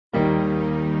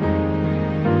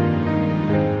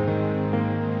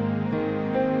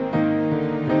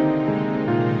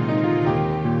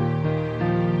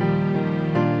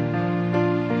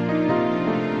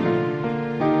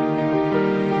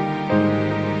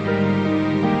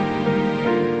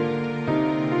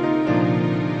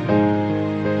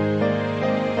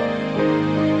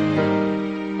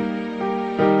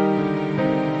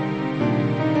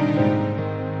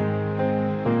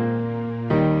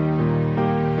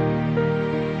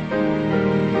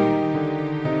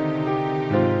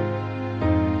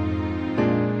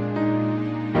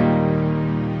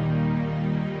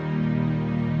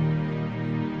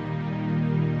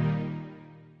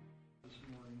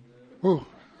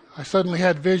I suddenly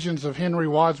had visions of Henry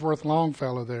Wadsworth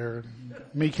Longfellow there,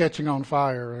 me catching on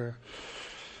fire.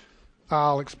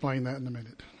 I'll explain that in a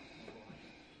minute.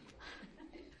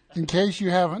 In case you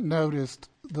haven't noticed,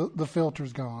 the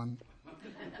filter's gone.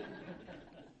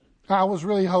 I was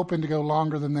really hoping to go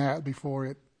longer than that before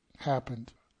it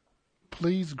happened.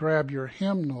 Please grab your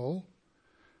hymnal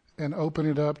and open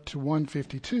it up to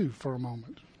 152 for a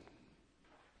moment.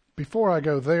 Before I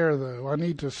go there, though, I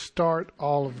need to start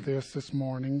all of this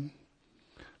morning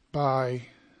by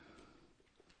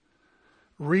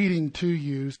reading to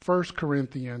you 1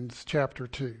 Corinthians chapter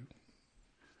 2.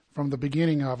 From the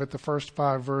beginning of it, the first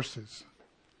 5 verses.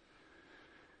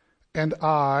 And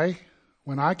I,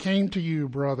 when I came to you,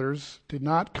 brothers, did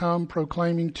not come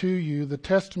proclaiming to you the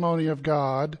testimony of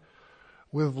God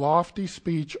with lofty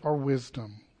speech or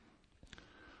wisdom.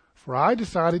 For I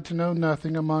decided to know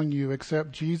nothing among you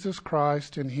except Jesus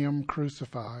Christ and Him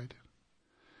crucified.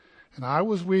 And I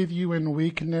was with you in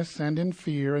weakness and in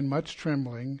fear and much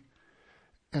trembling.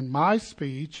 And my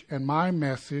speech and my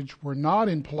message were not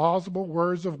in plausible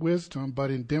words of wisdom,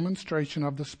 but in demonstration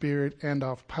of the Spirit and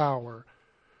of power,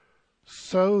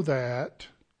 so that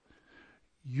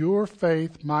your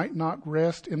faith might not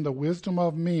rest in the wisdom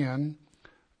of men,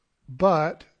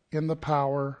 but in the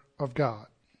power of God.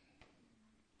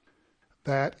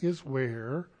 That is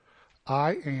where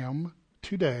I am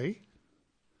today.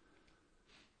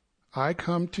 I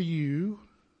come to you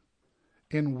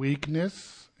in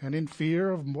weakness and in fear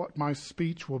of what my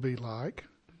speech will be like,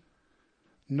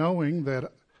 knowing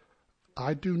that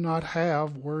I do not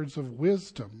have words of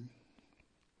wisdom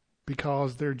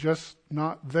because they're just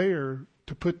not there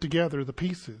to put together the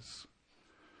pieces.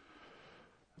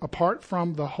 Apart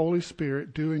from the Holy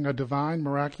Spirit doing a divine,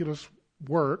 miraculous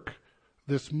work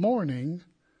this morning,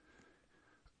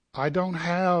 I don't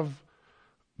have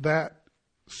that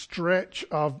stretch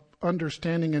of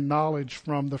understanding and knowledge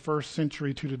from the first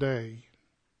century to today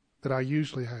that I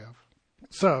usually have.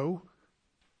 So,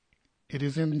 it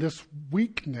is in this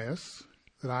weakness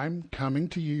that I'm coming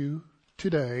to you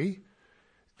today,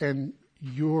 and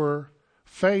your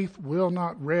faith will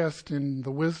not rest in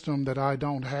the wisdom that I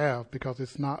don't have because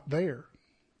it's not there.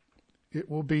 It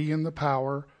will be in the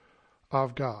power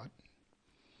of God.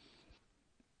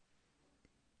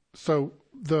 So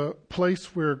the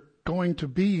place we're going to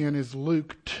be in is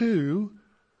Luke 2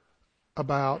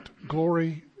 about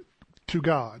glory to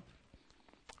God.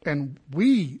 And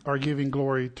we are giving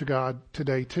glory to God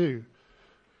today too.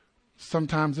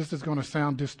 Sometimes this is going to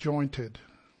sound disjointed,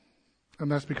 and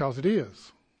that's because it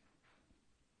is.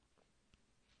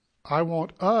 I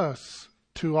want us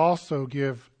to also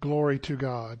give glory to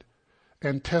God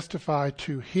and testify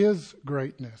to His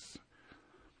greatness.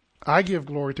 I give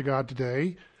glory to God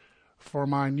today for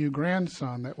my new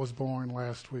grandson that was born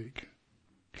last week.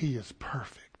 He is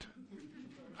perfect.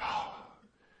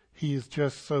 He is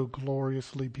just so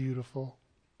gloriously beautiful.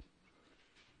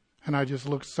 And I just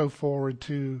look so forward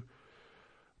to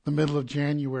the middle of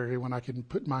January when I can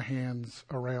put my hands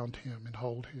around him and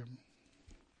hold him.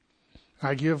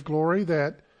 I give glory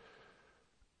that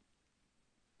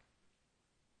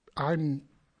I'm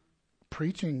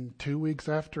preaching 2 weeks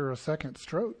after a second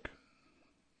stroke.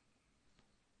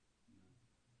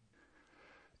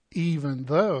 Even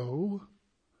though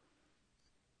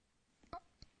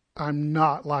I'm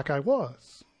not like I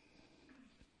was.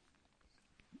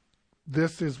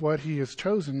 This is what He has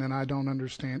chosen, and I don't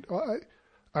understand. I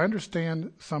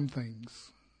understand some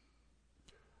things.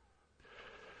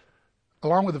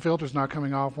 Along with the filters not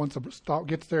coming off, once the thought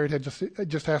gets there, it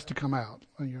just has to come out.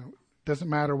 It doesn't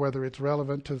matter whether it's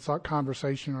relevant to the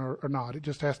conversation or not. It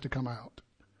just has to come out.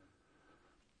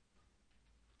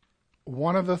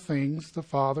 One of the things the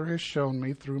Father has shown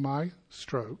me through my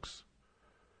strokes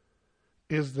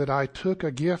is that I took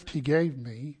a gift He gave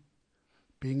me,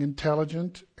 being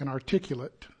intelligent and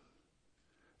articulate,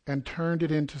 and turned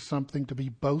it into something to be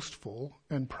boastful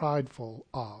and prideful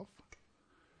of.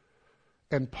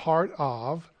 And part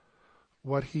of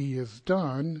what He has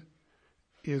done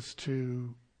is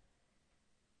to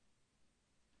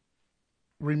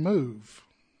remove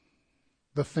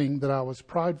the thing that I was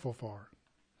prideful for.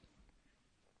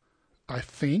 I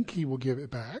think He will give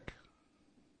it back.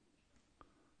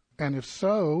 And if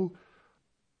so,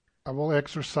 I will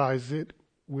exercise it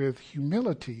with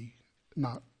humility,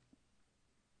 not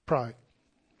pride.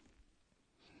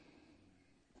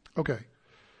 Okay.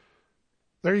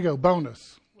 There you go.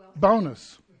 Bonus.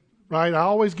 Bonus. Right? I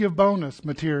always give bonus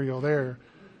material there.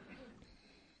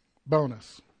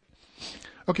 Bonus.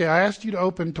 Okay, I asked you to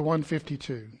open to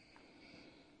 152.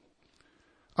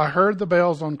 I heard the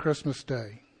bells on Christmas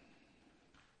Day.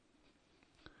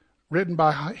 written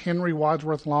by Henry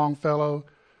Wadsworth Longfellow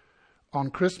on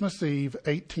Christmas Eve,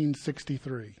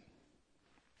 1863.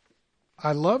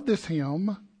 I love this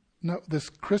hymn, this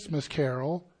Christmas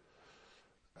carol.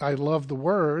 I love the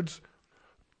words,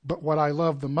 but what I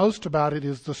love the most about it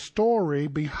is the story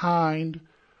behind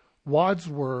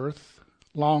Wadsworth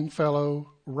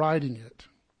Longfellow writing it.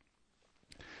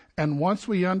 And once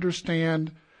we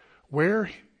understand where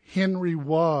Henry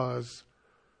was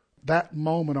that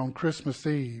moment on Christmas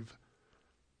Eve,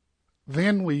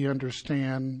 then we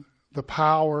understand the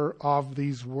power of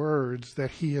these words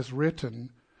that he has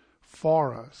written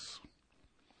for us.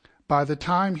 By the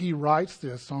time he writes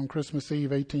this on Christmas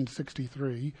Eve,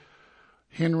 1863,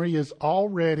 Henry is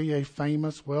already a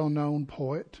famous, well-known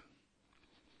poet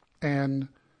and,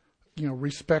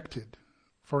 respected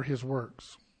for his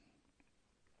works.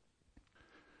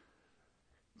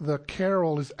 The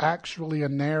carol is actually a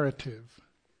narrative.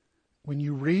 When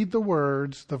you read the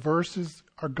words, the verses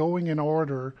are going in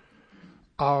order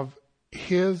of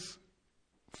his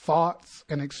thoughts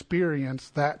and experience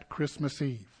that Christmas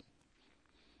Eve.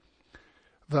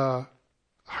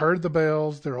 Heard the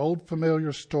bells, their old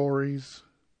familiar stories,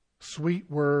 sweet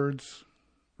words,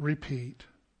 repeat.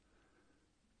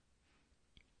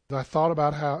 I thought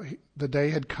about how the day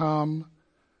had come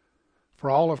for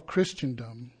all of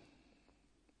Christendom.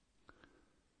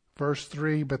 Verse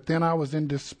 3, but then I was in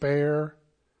despair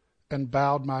and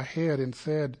bowed my head and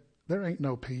said, there ain't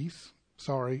no peace.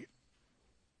 Sorry.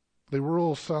 The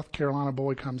rural South Carolina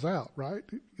boy comes out, right?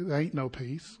 There ain't no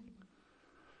peace.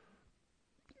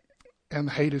 And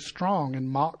hate is strong and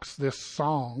mocks this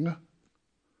song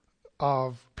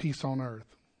of peace on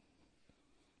earth.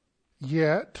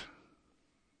 Yet,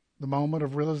 the moment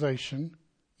of realization,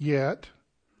 yet,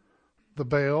 the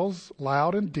bells,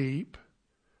 loud and deep,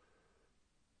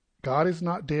 God is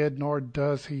not dead, nor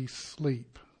does he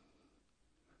sleep.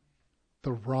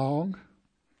 The wrong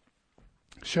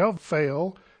shall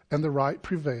fail, and the right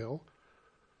prevail.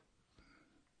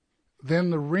 Then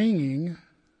the ringing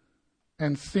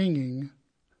and singing,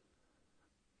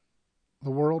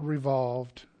 the world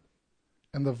revolved,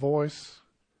 and the voice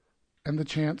and the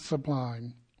chant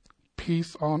sublime,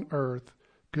 peace on earth,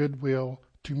 goodwill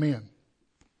to men.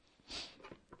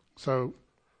 So,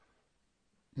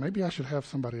 maybe I should have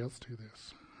somebody else do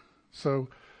this. So,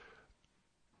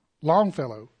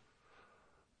 Longfellow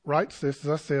writes this, as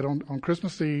I said, on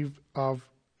Christmas Eve of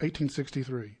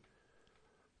 1863.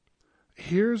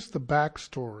 Here's the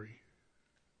backstory.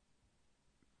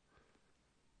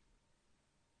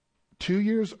 2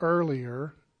 years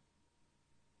earlier,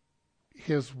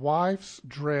 his wife's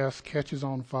dress catches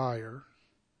on fire.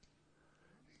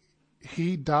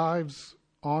 He dives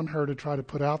on her to try to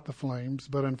put out the flames,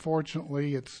 but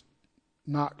unfortunately it's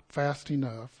not fast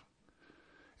enough.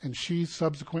 And she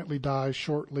subsequently dies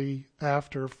shortly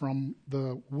after from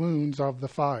the wounds of the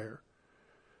fire.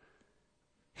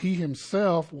 He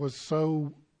himself was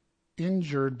so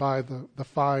injured by the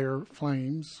fire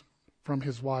flames from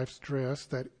his wife's dress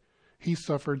that he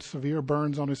suffered severe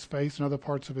burns on his face and other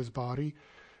parts of his body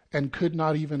and could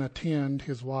not even attend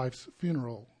his wife's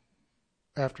funeral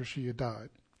after she had died.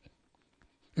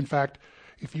 In fact,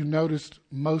 if you noticed,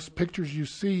 most pictures you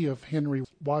see of Henry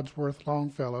Wadsworth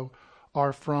Longfellow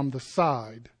are from the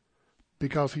side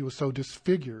because he was so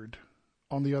disfigured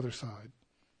on the other side.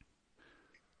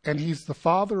 And he's the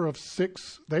father of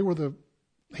 6.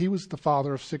 He was the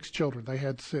father of 6 children. They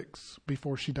had 6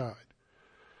 before she died.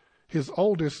 His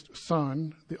oldest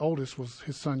son, the oldest was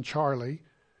his son Charlie,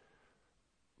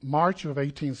 March of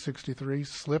 1863,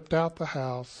 slipped out the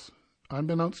house,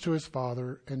 unbeknownst to his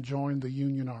father, and joined the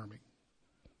Union Army.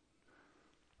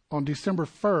 On December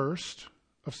 1st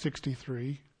of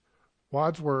 63,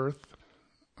 Wadsworth,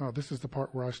 this is the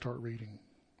part where I start reading.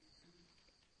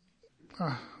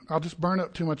 I'll just burn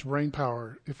up too much brain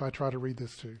power if I try to read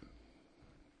this too.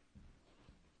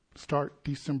 Start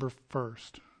December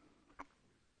 1st.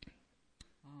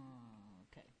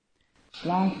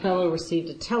 Longfellow received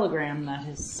a telegram that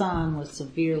his son was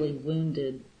severely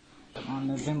wounded on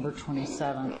November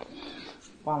 27th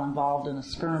while involved in a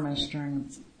skirmish during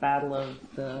the Battle of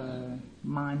the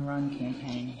Mine Run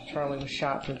campaign. Charlie was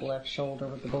shot through the left shoulder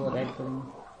with a bullet exiting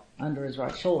under his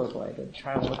right shoulder blade. It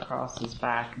traveled across his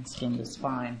back and skinned his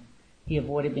spine. He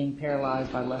avoided being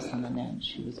paralyzed by less than an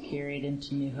inch. He was carried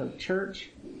into New Hope Church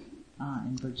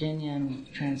in Virginia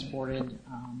and transported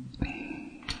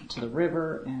to the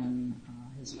river, and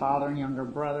his father and younger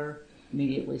brother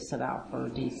immediately set out for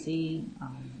D.C.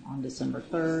 On December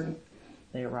 3rd.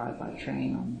 They arrived by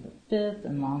train on the 5th,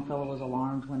 and Longfellow was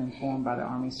alarmed when informed by the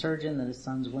Army surgeon that his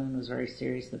son's wound was very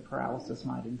serious, that paralysis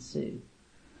might ensue.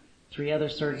 3 other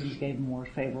surgeons gave a more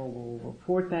favorable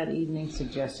report that evening,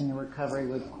 suggesting a recovery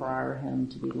would require him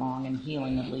to be long in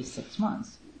healing, at least 6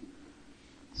 months.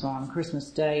 So on Christmas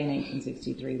Day in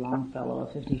 1863, Longfellow,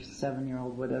 a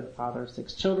 57-year-old widowed father of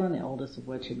 6 children, the oldest of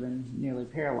which had been nearly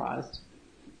paralyzed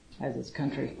as his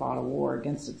country fought a war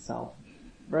against itself,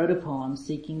 wrote a poem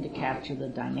seeking to capture the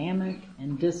dynamic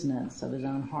and dissonance of his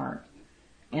own heart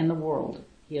and the world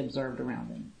he observed around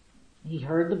him. He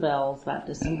heard the bells that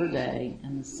December day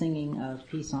and the singing of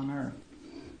peace on earth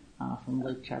from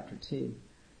Luke chapter 2.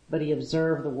 But he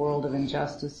observed the world of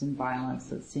injustice and violence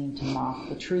that seemed to mock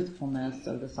the truthfulness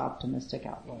of this optimistic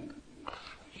outlook.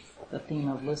 The theme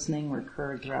of listening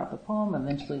recurred throughout the poem,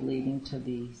 eventually leading to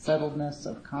the settledness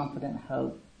of confident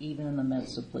hope, even in the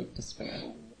midst of bleak despair.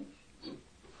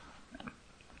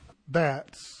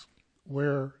 That's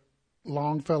where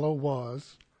Longfellow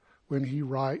was when he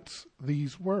writes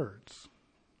these words.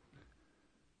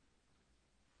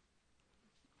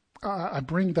 I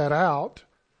bring that out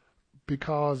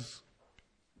because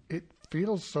it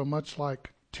feels so much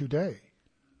like today,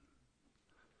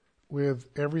 with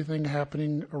everything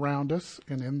happening around us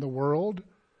and in the world.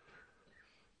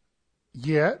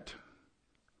 Yet,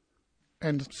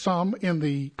 and some in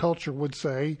the culture would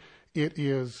say it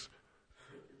is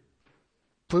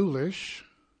foolish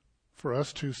for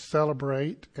us to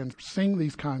celebrate and sing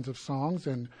these kinds of songs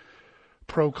and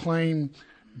proclaim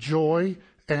joy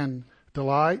and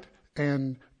delight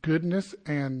and goodness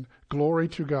and glory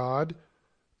to God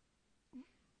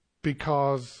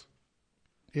because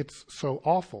it's so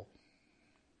awful.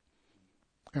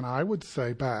 And I would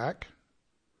say back,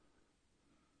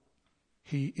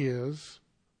 he is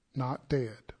not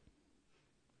dead.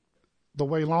 The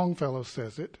way Longfellow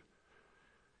says it,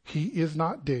 he is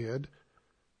not dead,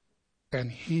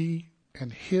 and he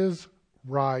and his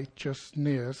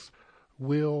righteousness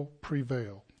will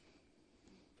prevail.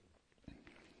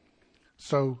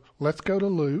 So let's go to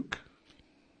Luke.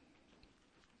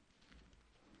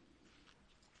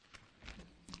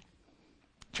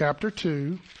 Chapter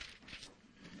 2.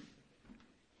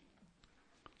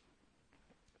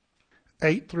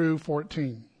 8 through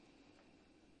 14.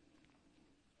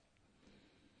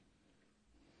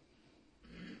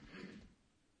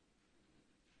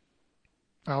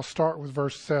 I'll start with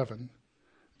verse 7.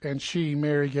 And she,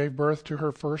 Mary, gave birth to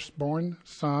her firstborn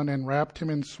son and wrapped him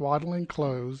in swaddling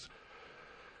clothes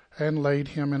and laid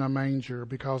him in a manger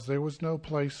because there was no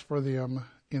place for them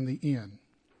in the inn.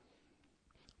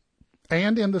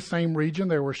 And in the same region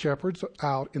there were shepherds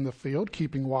out in the field,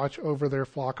 keeping watch over their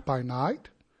flock by night.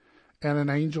 And an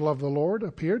angel of the Lord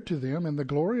appeared to them, and the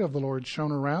glory of the Lord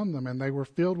shone around them, and they were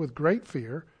filled with great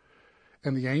fear.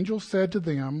 And the angel said to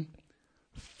them,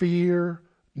 Fear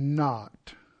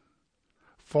not,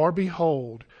 for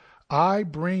behold, I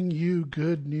bring you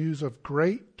good news of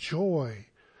great joy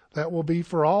that will be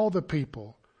for all the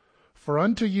people. For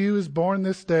unto you is born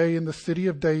this day in the city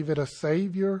of David a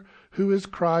Savior, who is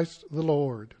Christ the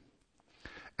Lord.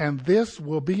 And this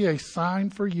will be a sign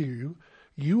for you.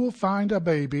 You will find a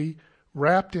baby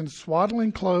wrapped in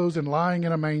swaddling clothes and lying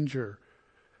in a manger.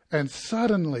 And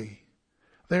suddenly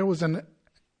there was an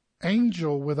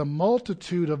angel with a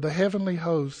multitude of the heavenly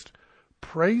host,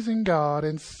 praising God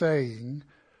and saying,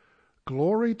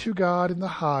 Glory to God in the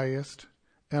highest,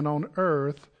 and on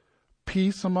earth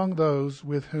peace among those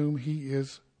with whom he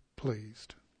is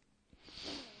pleased.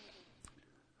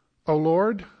 O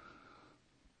Lord,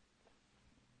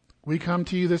 we come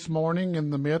to you this morning in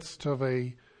the midst of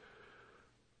a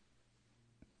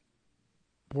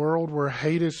world where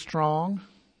hate is strong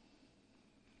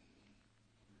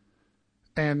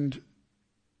and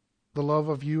the love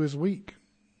of you is weak.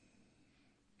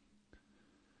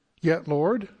 Yet,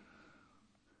 Lord,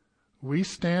 we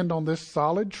stand on this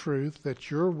solid truth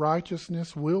that your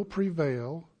righteousness will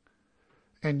prevail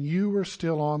and you are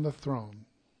still on the throne.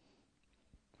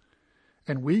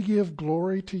 And we give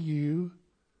glory to you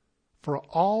for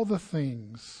all the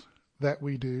things that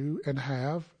we do and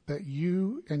have, that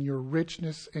you and your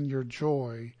richness and your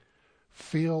joy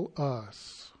fill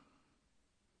us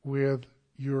with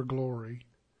your glory,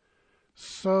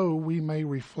 so we may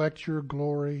reflect your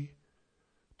glory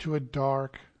to a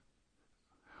dark,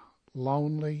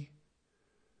 lonely,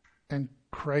 and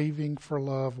craving for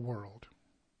love world.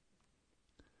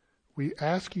 We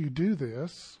ask you do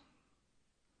this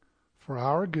for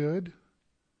our good,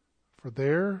 for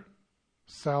their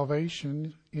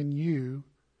salvation in you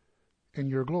and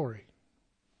your glory.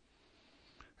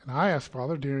 And I ask,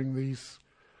 Father, during these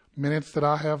minutes that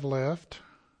I have left,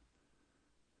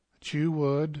 that you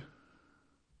would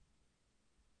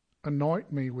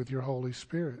anoint me with your Holy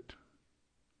Spirit,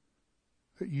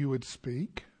 that you would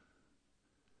speak,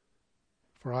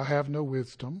 for I have no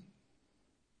wisdom,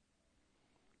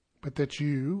 but that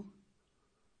you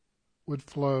would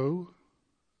flow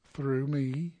through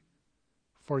me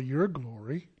for your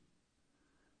glory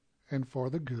and for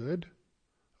the good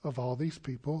of all these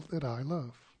people that I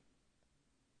love.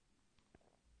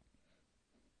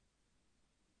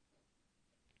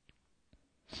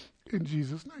 In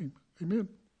Jesus' name, amen.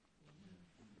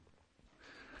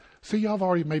 See, y'all have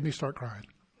already made me start crying.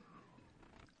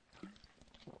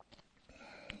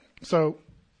 So,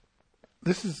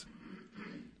 this is,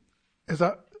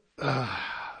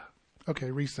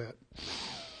 okay, reset.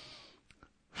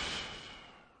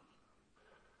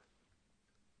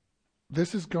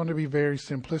 This is going to be very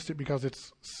simplistic because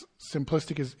it's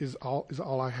simplistic is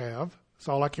all I have. It's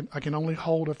all I can only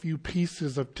hold a few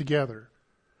pieces of together.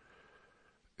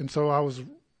 And so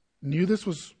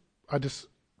I just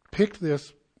picked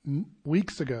this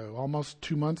weeks ago, almost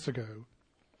 2 months ago,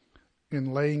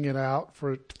 in laying it out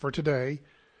for today.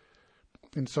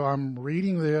 And so I'm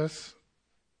reading this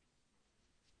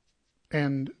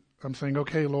and I'm saying,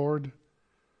 okay, Lord,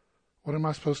 what am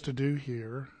I supposed to do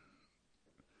here?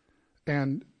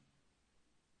 And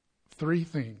 3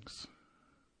 things: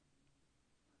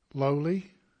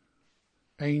 lowly,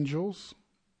 angels,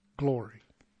 glory.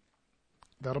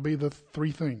 That'll be the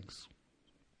 3 things.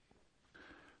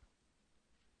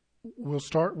 We'll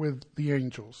start with the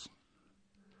angels.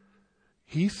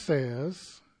 He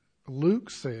says, Luke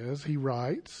says, he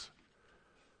writes,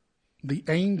 the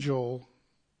angel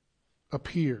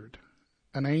appeared.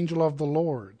 An angel of the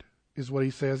Lord is what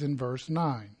he says in verse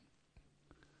 9.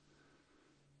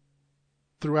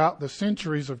 Throughout the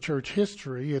centuries of church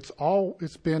history, it's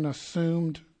been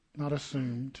assumed, not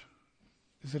assumed.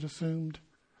 Is it assumed?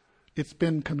 It's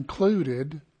been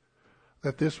concluded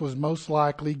that this was most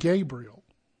likely Gabriel.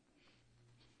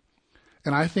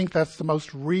 And I think that's the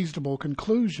most reasonable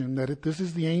conclusion, that this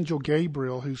is the angel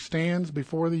Gabriel who stands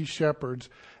before these shepherds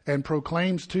and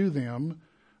proclaims to them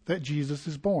that Jesus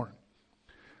is born.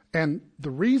 And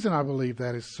the reason I believe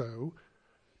that is so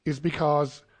is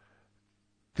because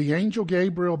the angel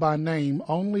Gabriel by name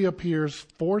only appears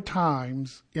 4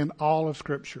 times in all of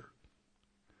Scripture.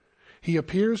 He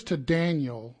appears to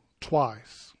Daniel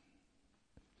twice.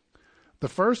 The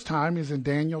first time is in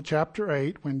Daniel chapter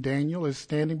 8, when Daniel is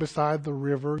standing beside the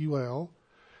river Uel,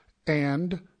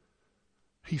 and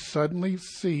he suddenly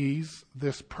sees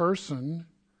this person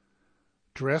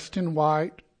dressed in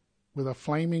white with a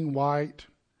flaming white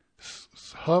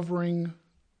hovering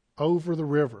over the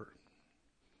river.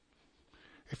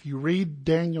 If you read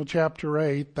Daniel chapter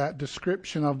 8, that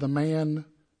description of the man,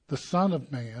 the Son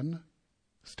of Man,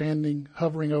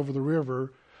 hovering over the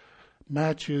river,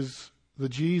 matches the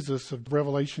Jesus of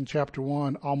Revelation chapter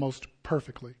 1 almost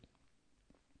perfectly.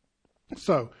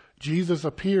 So, Jesus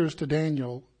appears to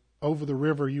Daniel over the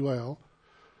river Uel,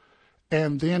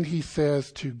 and then he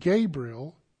says to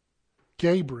Gabriel,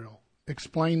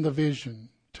 explain the vision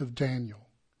to Daniel.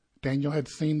 Daniel had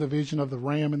seen the vision of the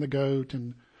ram and the goat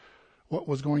and what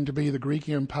was going to be the Greek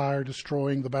Empire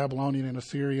destroying the Babylonian and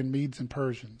Assyrian Medes and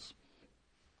Persians.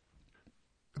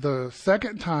 The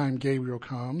second time Gabriel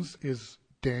comes is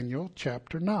Daniel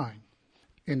chapter 9.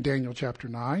 In Daniel chapter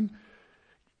 9,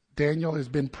 Daniel has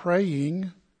been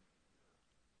praying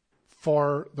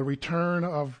for the return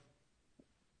of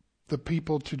the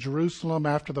people to Jerusalem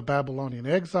after the Babylonian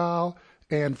exile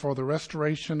and for the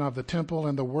restoration of the temple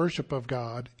and the worship of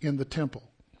God in the temple.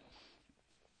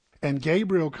 And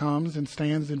Gabriel comes and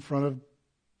stands in front of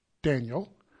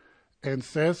Daniel and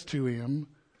says to him,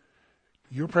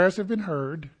 your prayers have been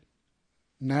heard.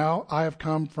 Now I have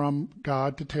come from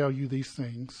God to tell you these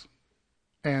things.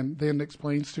 And then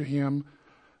explains to him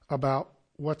about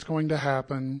what's going to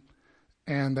happen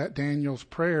and that Daniel's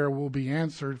prayer will be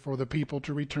answered for the people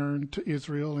to return to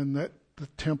Israel and that the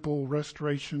temple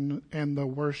restoration and the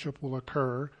worship will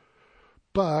occur.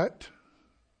 But,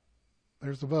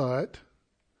 there's a but,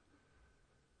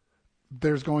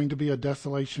 there's going to be a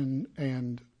desolation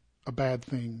and a bad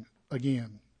thing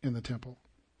again in the temple.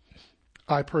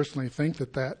 I personally think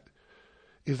that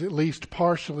is at least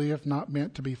partially, if not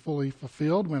meant to be fully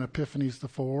fulfilled, when Epiphanes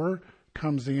IV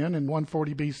comes in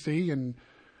 140 BC and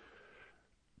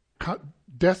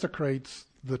desecrates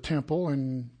the temple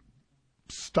and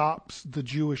stops the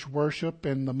Jewish worship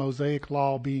and the Mosaic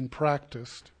law being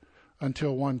practiced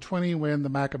until 120, when the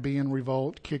Maccabean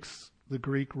revolt kicks the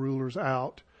Greek rulers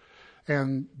out,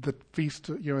 and the feast,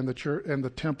 in the church and the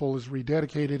temple is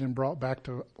rededicated and brought back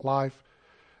to life,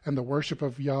 and the worship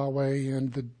of Yahweh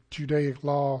and the Judaic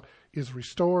law is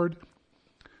restored.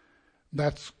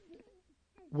 That's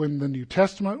when the New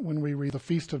Testament, when we read the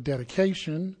Feast of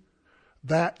Dedication,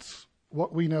 that's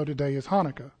what we know today as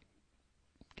Hanukkah.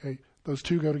 Okay, those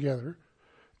two go together.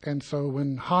 And so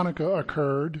when Hanukkah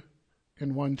occurred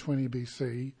in 120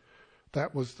 BC,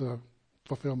 that was the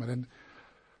fulfillment. And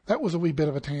that was a wee bit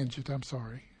of a tangent, I'm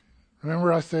sorry.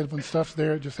 Remember I said when stuff's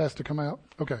there, it just has to come out?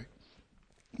 Okay.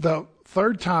 The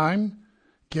third time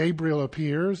Gabriel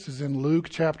appears is in Luke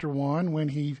chapter 1 when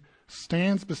he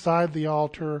stands beside the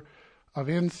altar of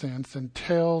incense and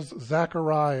tells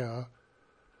Zechariah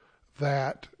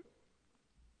that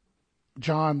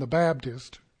John the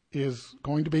Baptist is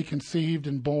going to be conceived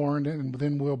and born and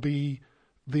then will be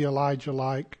the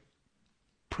Elijah-like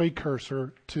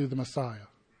precursor to the Messiah.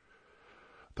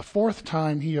 The fourth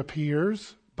time he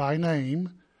appears by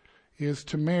name is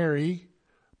to Mary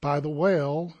by the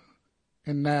well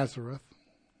in Nazareth,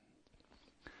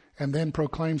 and then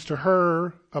proclaims to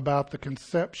her about the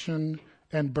conception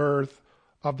and birth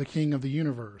of the King of the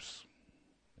universe.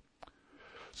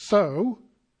 So,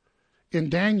 in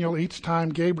Daniel, each time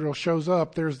Gabriel shows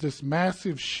up, there's this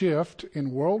massive shift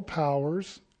in world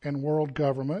powers and world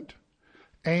government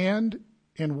and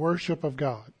in worship of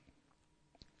God.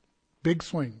 Big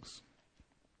swings.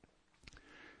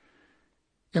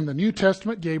 In the New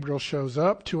Testament, Gabriel shows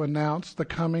up to announce the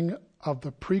coming of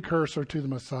the precursor to the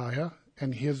Messiah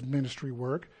and his ministry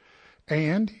work,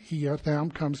 and he now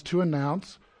comes to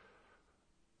announce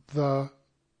the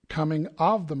coming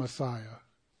of the Messiah,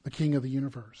 the King of the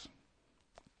universe.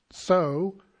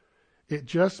 So, it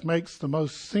just makes the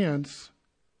most sense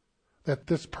that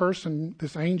this person,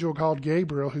 this angel called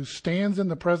Gabriel, who stands in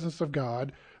the presence of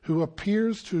God, who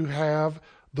appears to have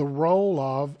the role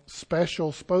of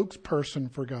special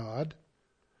spokesperson for God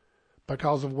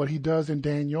because of what he does in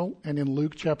Daniel and in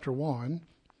Luke chapter 1,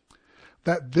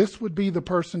 that this would be the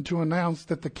person to announce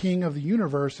that the King of the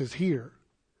universe is here.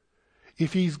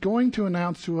 If he's going to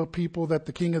announce to a people that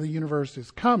the King of the universe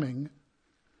is coming,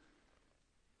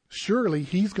 surely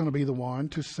he's going to be the one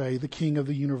to say the King of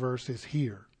the universe is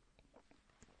here.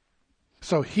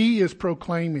 So he is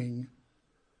proclaiming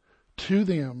to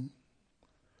them,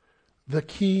 the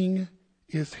King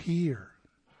is here.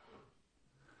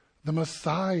 The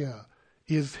Messiah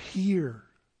is here.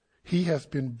 He has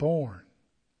been born.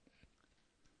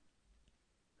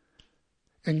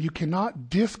 And you cannot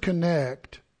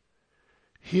disconnect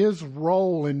his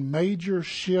role in major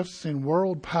shifts in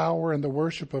world power and the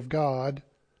worship of God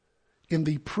in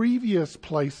the previous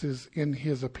places in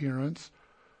his appearance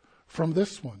from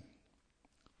this one.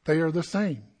 They are the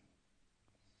same.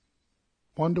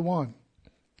 1-to-1.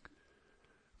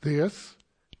 This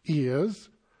is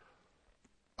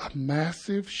a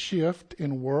massive shift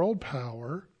in world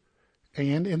power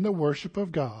and in the worship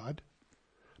of God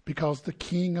because the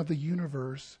King of the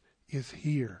universe is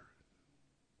here.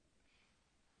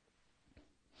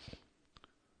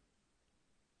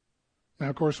 Now,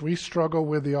 of course, we struggle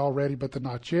with the already but the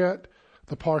not yet,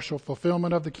 the partial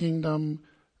fulfillment of the kingdom,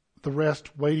 the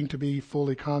rest waiting to be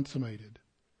fully consummated,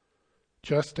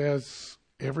 just as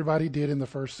everybody did in the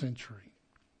first century.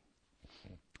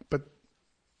 But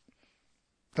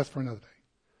that's for another day.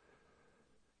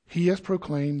 He has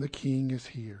proclaimed the King is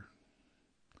here.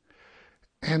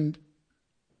 And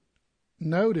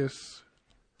notice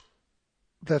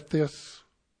that this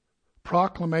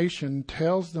proclamation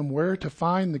tells them where to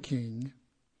find the King.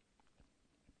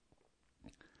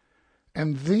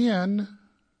 And then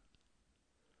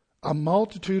a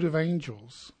multitude of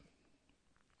angels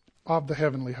of the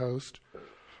heavenly host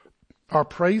are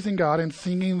praising God and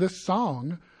singing this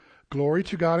song, "Glory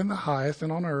to God in the highest,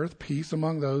 and on earth peace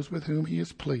among those with whom he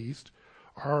is pleased,"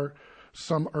 or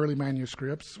some early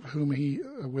manuscripts,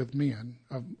 with men,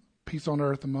 of peace on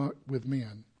earth with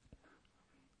men.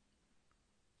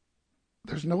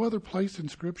 There's no other place in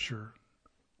Scripture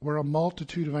where a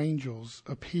multitude of angels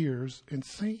appears and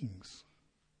sings.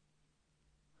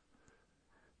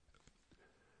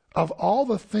 Of all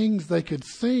the things they could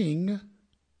sing,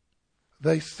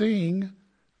 they sing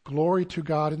glory to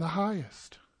God in the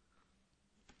highest.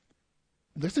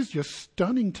 This is just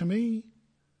stunning to me.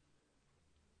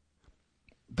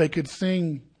 They could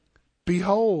sing,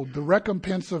 "Behold, the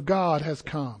recompense of God has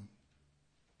come."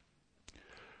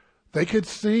 They could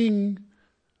sing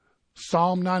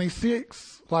Psalm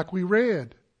 96, like we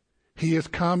read. "He has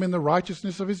come in the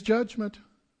righteousness of his judgment."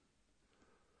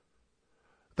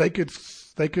 They could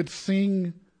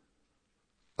sing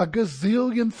a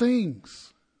gazillion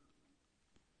things.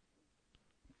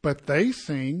 But they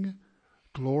sing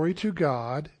glory to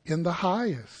God in the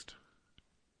highest.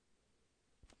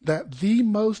 That the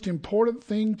most important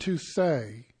thing to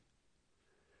say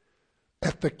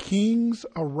at the King's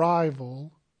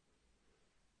arrival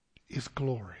is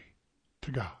glory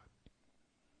to God.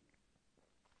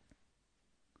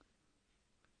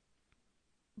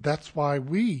 That's why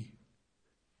we,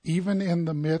 even in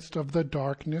the midst of the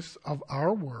darkness of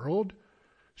our world,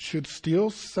 should still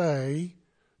say,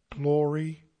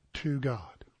 glory to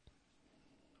God.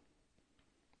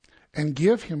 And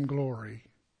give him glory,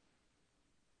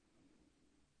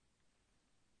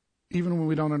 even when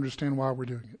we don't understand why we're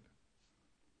doing it.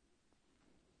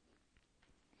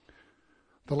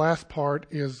 The last part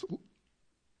is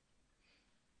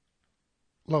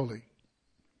lowly.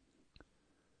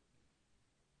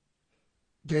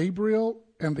 Gabriel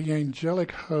and the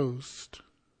angelic host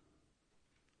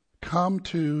come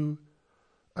to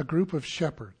a group of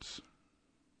shepherds.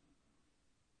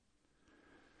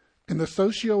 In the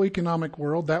socioeconomic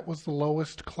world, that was the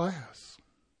lowest class.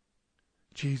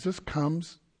 Jesus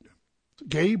comes,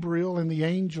 Gabriel and the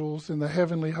angels and the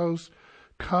heavenly host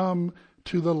come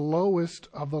to the lowest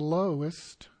of the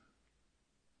lowest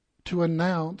to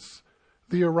announce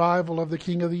the arrival of the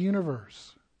King of the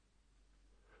universe.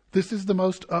 This is the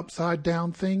most upside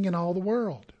down thing in all the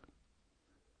world.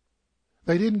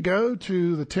 They didn't go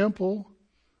to the temple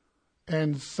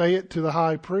and say it to the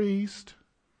high priest.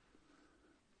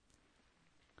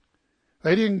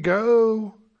 They didn't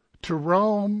go to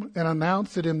Rome and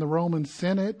announce it in the Roman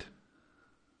Senate.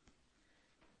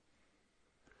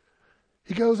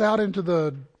 He goes out into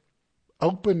the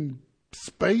open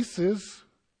spaces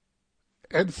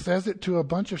and says it to a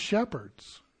bunch of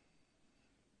shepherds.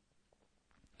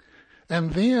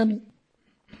 And then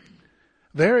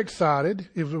they're excited.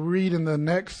 If we read in the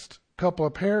next couple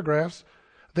of paragraphs,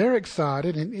 they're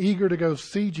excited and eager to go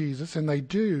see Jesus, and they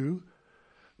do.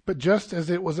 But just as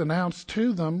it was announced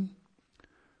to them,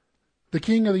 the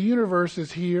King of the universe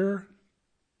is here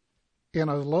in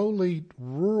a lowly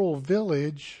rural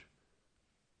village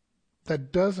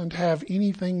that doesn't have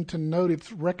anything to note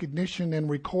its recognition and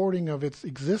recording of its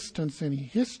existence in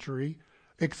history,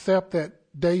 except that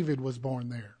David was born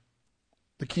there,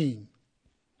 the king.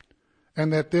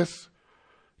 And that this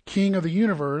King of the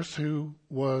universe who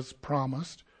was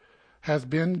promised has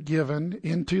been given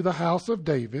into the house of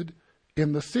David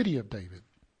in the city of David.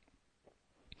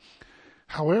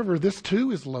 However, this too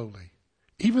is lowly.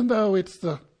 Even though it's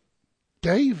the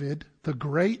David, the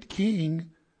great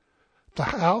king, the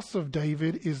house of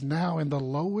David is now in the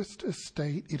lowest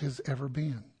estate it has ever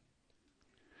been.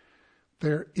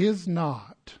 There is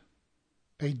not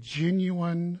a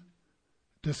genuine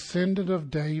descendant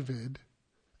of David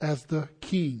as the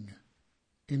king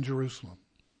in Jerusalem.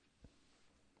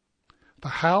 The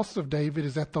house of David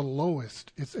is at the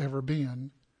lowest it's ever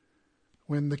been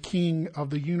when the King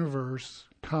of the universe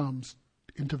comes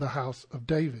into the house of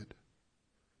David.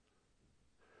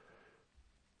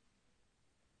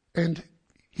 And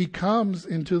he comes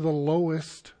into the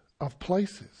lowest of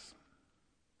places.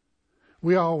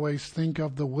 We always think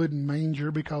of the wooden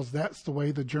manger because that's the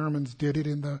way the Germans did it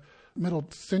in the middle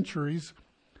centuries,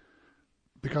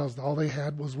 because all they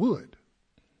had was wood.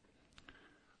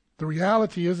 The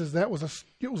reality is that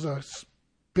it was a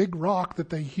big rock that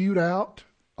they hewed out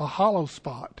a hollow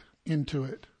spot into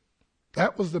it.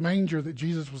 That was the manger that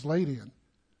Jesus was laid in.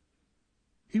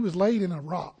 He was laid in a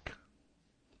rock.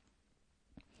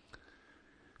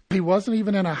 He wasn't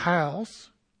even in a house.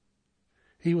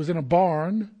 He was in a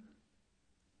barn,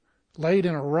 laid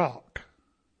in a rock.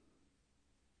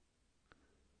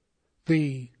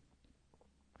 The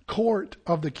court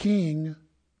of the king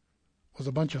was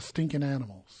a bunch of stinking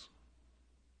animals.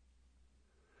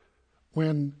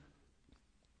 When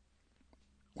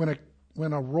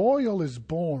a royal is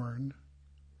born,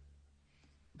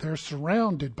 they're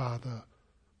surrounded by the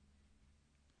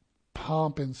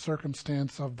pomp and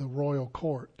circumstance of the royal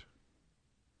court.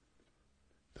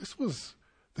 This was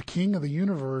the King of the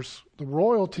universe, the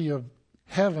royalty of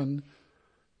heaven,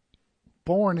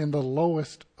 born in the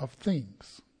lowest of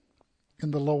things,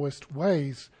 in the lowest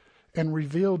ways, and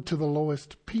revealed to the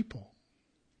lowest people.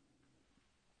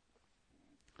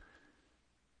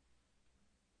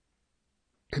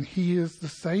 And he is the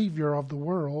Savior of the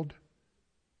world,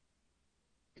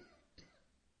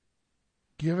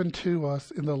 given to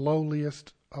us in the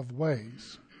lowliest of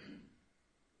ways.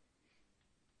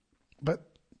 But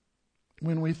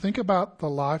when we think about the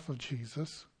life of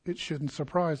Jesus, it shouldn't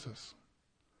surprise us.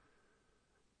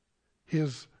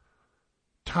 His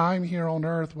time here on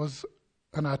earth was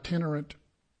an itinerant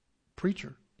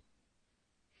preacher.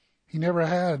 He never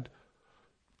had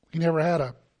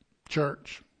a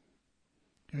church.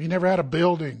 He never had a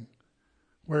building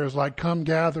where it's like, come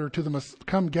gather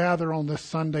on this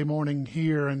Sunday morning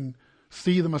here and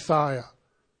see the Messiah.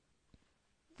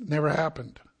 It never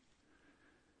happened.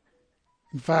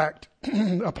 In fact,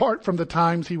 apart from the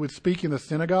times he would speak in the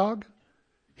synagogue,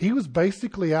 he was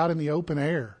basically out in the open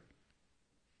air.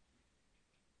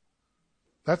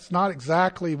 That's not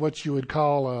exactly what you would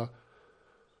call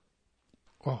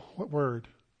what word?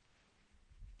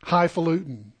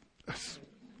 Highfalutin.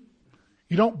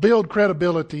 You don't build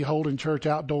credibility holding church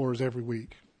outdoors every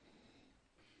week.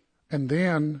 And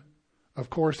then, of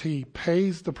course, he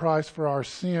pays the price for our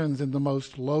sins in the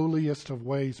most lowliest of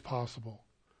ways possible.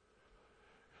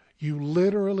 You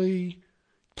literally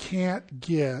can't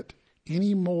get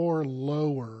any more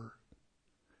lower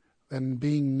than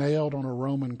being nailed on a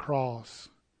Roman cross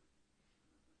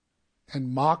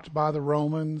and mocked by the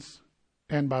Romans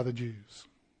and by the Jews.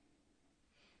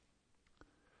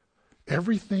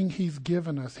 Everything he's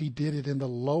given us, he did it in the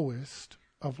lowest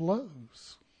of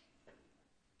lows.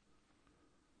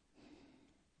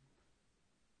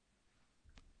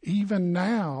 Even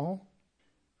now,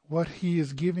 what he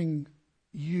is giving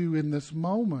you in this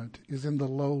moment is in the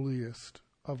lowliest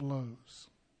of lows.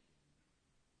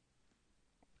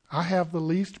 I have the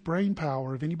least brain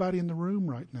power of anybody in the room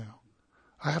right now.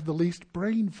 I have the least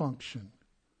brain function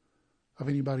of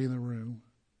anybody in the room.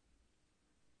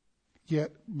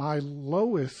 Yet my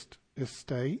lowest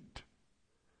estate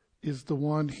is the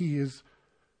one he is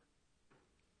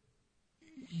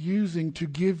using to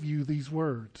give you these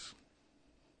words.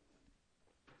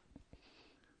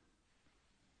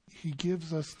 He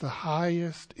gives us the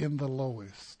highest in the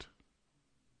lowest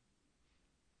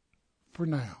for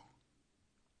now.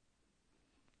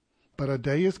 But a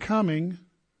day is coming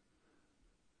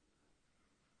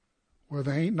where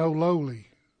there ain't no lowly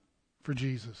for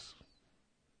Jesus.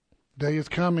 Day is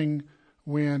coming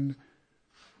when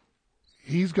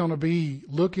he's going to be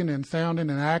looking and sounding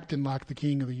and acting like the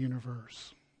King of the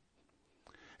universe.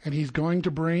 And he's going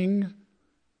to bring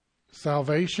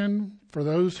salvation for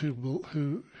those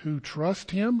who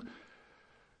trust him.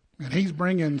 And he's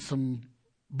bringing some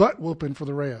butt whooping for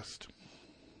the rest.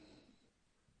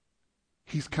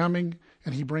 He's coming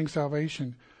and he brings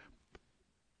salvation.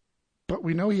 But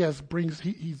we know he's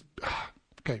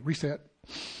reset.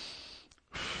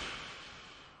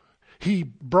 He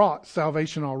brought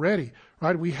salvation already,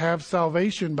 right? We have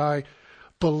salvation by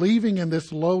believing in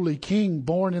this lowly king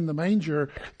born in the manger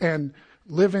and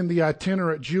living the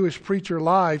itinerant Jewish preacher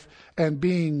life and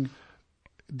being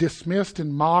dismissed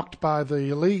and mocked by the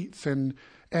elites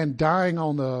and dying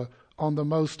on the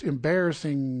most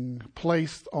embarrassing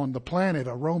place on the planet,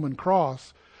 a Roman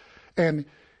cross. And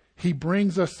he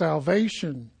brings us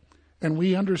salvation. And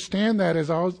we understand that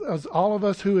as all of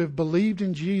us who have believed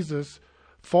in Jesus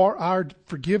for our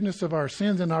forgiveness of our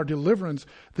sins and our deliverance,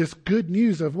 this good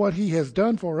news of what he has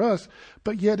done for us.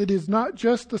 But yet it is not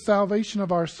just the salvation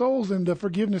of our souls and the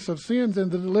forgiveness of sins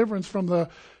and the deliverance from the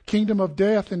kingdom of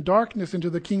death and darkness into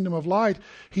the kingdom of light.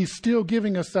 He's still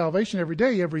giving us salvation every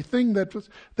day, everything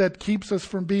that keeps us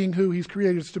from being who he's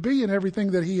created us to be, and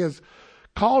everything that he has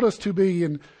called us to be,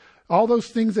 and all those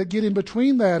things that get in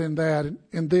between that and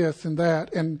this and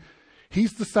that. And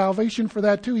he's the salvation for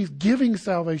that too. He's giving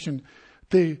salvation.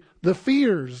 The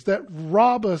fears that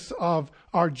rob us of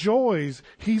our joys,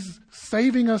 he's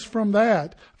saving us from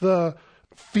that. The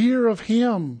fear of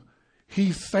him,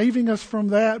 he's saving us from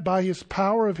that by his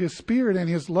power of his Spirit and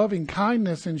his loving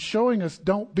kindness and showing us,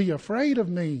 don't be afraid of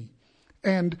me.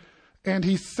 And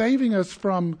he's saving us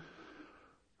from,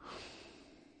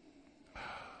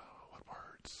 what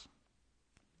words?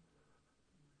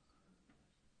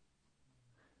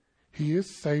 He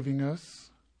is saving us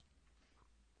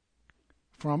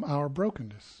from our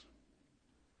brokenness.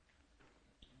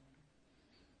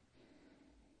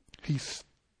 He's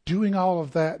doing all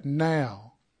of that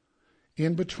now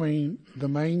in between the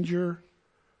manger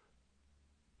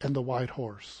and the white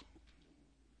horse.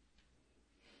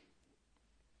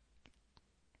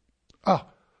 Oh,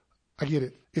 I get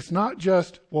it. It's not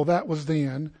just, well, that was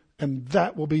then and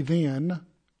that will be then.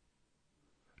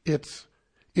 It's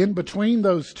in between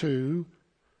those two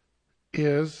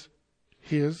is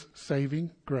his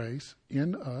saving grace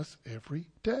in us every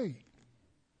day.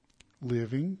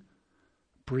 Living,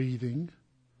 breathing,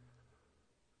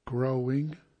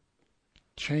 growing,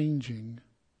 changing,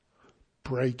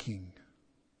 breaking.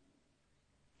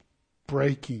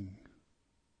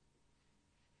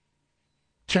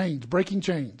 Chains, breaking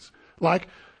chains. Like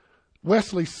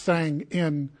Wesley sang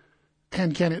in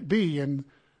And Can It Be? And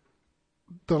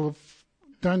the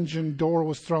dungeon door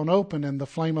was thrown open and the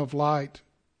flame of light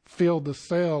filled the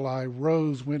cell. I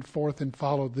rose, went forth, and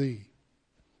followed thee.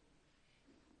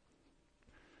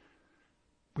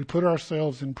 We put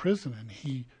ourselves in prison, and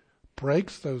he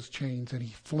breaks those chains, and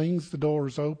he flings the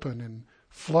doors open and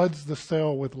floods the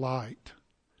cell with light,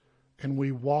 and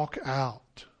we walk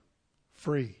out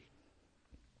free.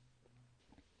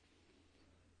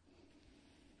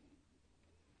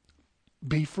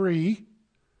 Be free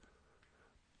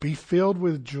be filled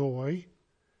with joy,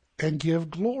 and give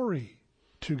glory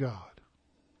to God.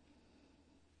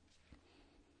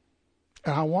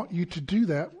 And I want you to do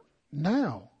that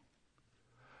now.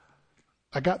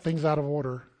 I got things out of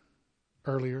order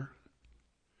earlier.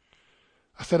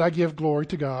 I said I give glory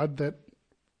to God that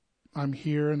I'm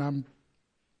here and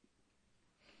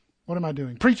what am I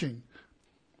doing? Preaching.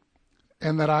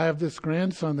 And that I have this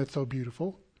grandson that's so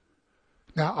beautiful.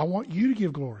 Now I want you to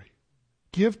give glory.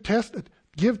 Give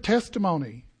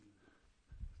testimony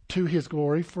to his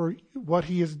glory for what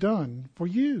he has done for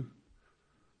you.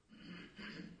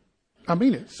 I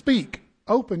mean it. Speak.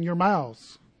 Open your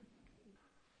mouths.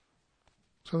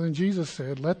 So then Jesus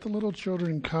said, let the little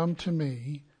children come to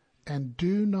me, and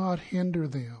do not hinder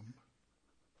them,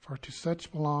 for to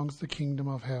such belongs the kingdom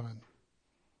of heaven.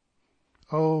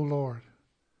 O Lord,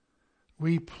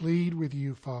 we plead with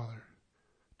you, Father,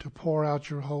 to pour out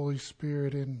your Holy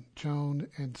Spirit in Joan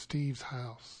and Steve's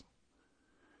house.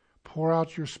 Pour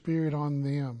out your Spirit on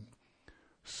them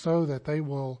so that they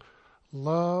will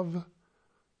love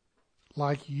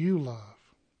like you love,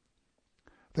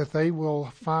 that they will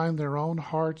find their own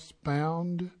hearts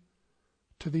bound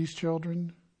to these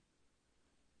children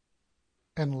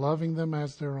and loving them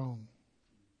as their own,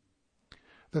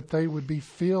 that they would be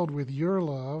filled with your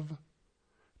love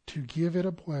to give it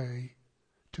away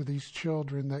to these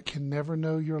children that can never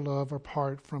know your love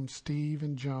apart from Steve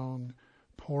and Joan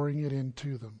pouring it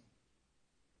into them.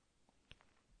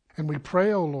 And we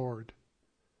pray, O Lord,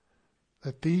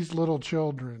 that these little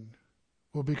children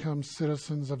will become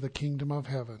citizens of the kingdom of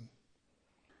heaven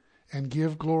and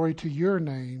give glory to your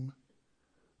name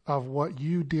of what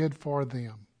you did for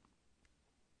them,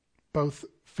 both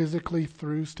physically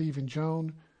through Steve and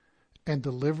Joan and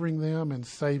delivering them and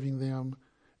saving them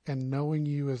and knowing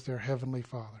you as their heavenly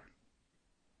Father.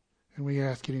 And we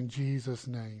ask it in Jesus'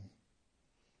 name.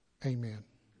 Amen.